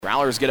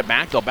Growlers get it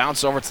back. They'll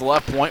bounce over to the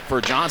left point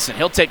for Johnson.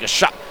 He'll take a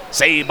shot.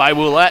 Saved by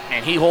Ouellette,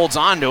 and he holds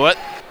on to it.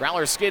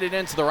 Growlers skated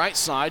into the right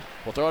side.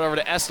 We'll throw it over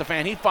to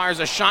Estefan. He fires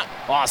a shot.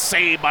 Oh,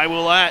 saved by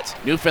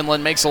Ouellette.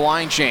 Newfoundland makes a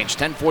line change.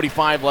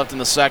 10:45 left in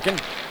the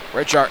second.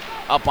 Richard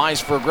up ice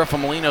for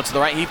Griffin Molino to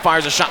the right. He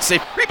fires a shot.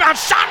 Save. Rebound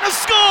shot and a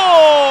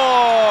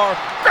score!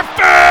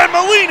 Griffin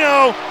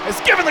Molino has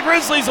given the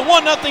Grizzlies a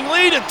 1-0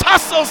 lead, and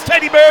toss those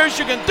teddy bears.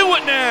 You can do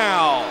it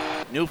now.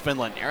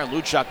 Newfoundland, Aaron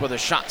Luchuk with a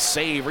shot,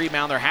 save,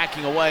 rebound. They're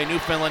hacking away.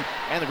 Newfoundland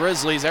and the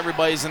Grizzlies,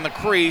 everybody's in the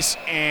crease,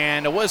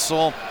 and a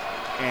whistle.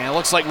 And it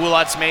looks like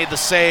Ouellette's made the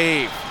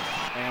save.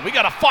 And we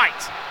got a fight.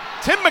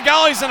 Tim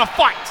McGalley's in a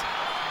fight.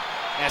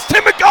 As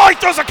Tim McGalley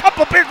throws a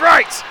couple big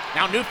rights.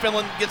 Now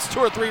Newfoundland gets 2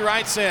 or 3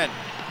 rights in.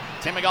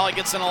 Tim McGalley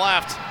gets in the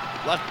left.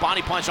 Left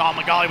body punch. Oh,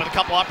 McGalley with a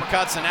couple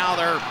uppercuts, and now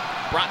they're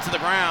brought to the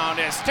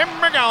ground as Tim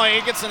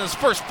McGalley gets in his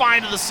first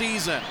fight of the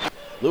season.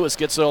 Lewis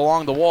gets it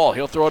along the wall.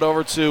 He'll throw it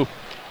over to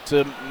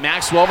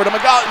Maxwell, over to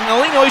McGalley.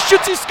 Molino, he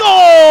shoots, he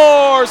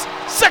scores!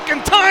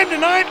 Second time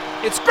tonight,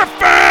 it's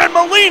Griffin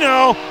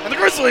Molino, and the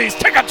Grizzlies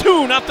take a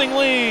 2-0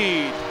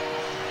 lead.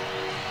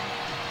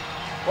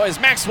 Boy, as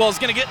Maxwell's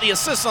going to get the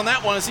assist on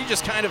that one as he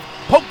just kind of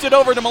poked it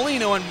over to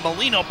Molino, and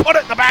Molino put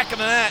it in the back of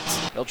the net.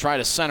 He'll try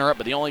to center it,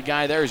 but the only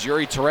guy there is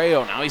Yuri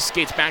Torreo. Now he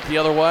skates back the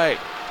other way.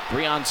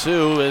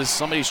 3-on-2 as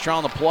somebody's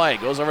trying to play.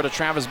 Goes over to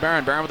Travis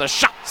Barron. Barron with a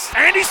shot,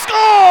 and he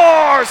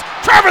scores!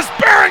 Travis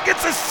Barron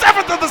gets his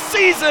 7th of the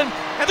season,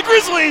 and the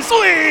Grizzlies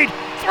lead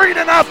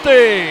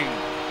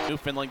 3-0.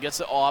 Newfoundland gets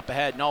it all up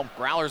ahead. No,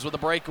 Growlers with a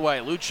breakaway.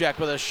 Luchuk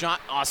with a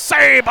shot.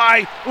 Saved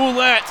by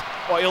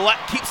Ouellette. Boy,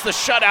 Ouellette keeps the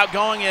shutout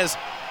going as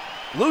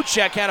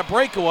Luchuk had a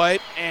breakaway,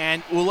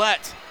 and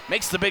Ouellette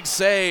makes the big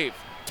save.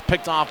 It's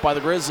picked off by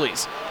the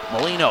Grizzlies.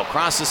 Molino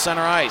crosses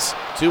center ice.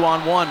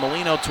 2-on-1.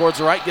 Molino towards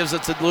the right, gives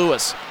it to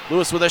Lewis.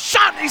 Lewis with a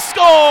shot, and he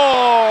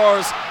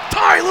scores!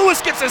 Ty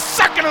Lewis gets his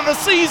 2nd of the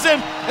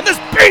season, and this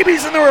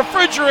baby's in the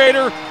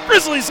refrigerator.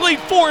 Grizzlies lead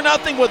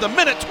 4-0 with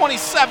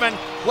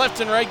 1:27 left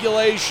in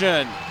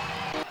regulation.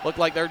 Look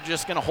like they're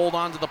just going to hold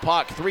on to the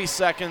puck. 3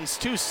 seconds,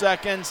 2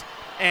 seconds,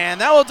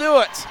 and that will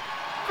do it.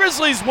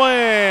 Grizzlies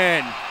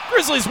win.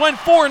 Grizzlies win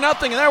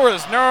 4-0, and there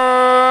was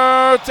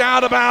no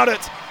doubt about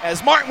it.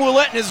 As Martin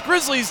Ouellette in his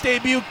Grizzlies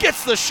debut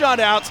gets the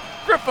shutout.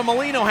 Griffin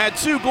Molino had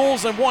 2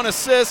 goals and 1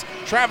 assist.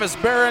 Travis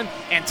Barron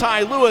and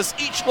Ty Lewis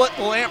each lit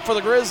the lamp for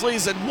the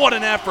Grizzlies, and what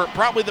an effort.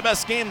 Probably the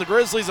best game the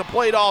Grizzlies have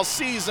played all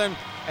season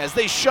as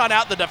they shut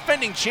out the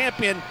defending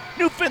champion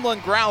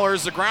Newfoundland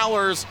Growlers. The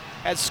Growlers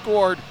had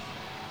scored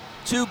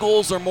 2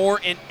 goals or more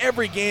in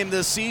every game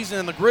this season,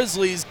 and the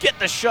Grizzlies get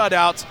the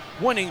shutout,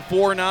 winning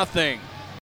 4-0.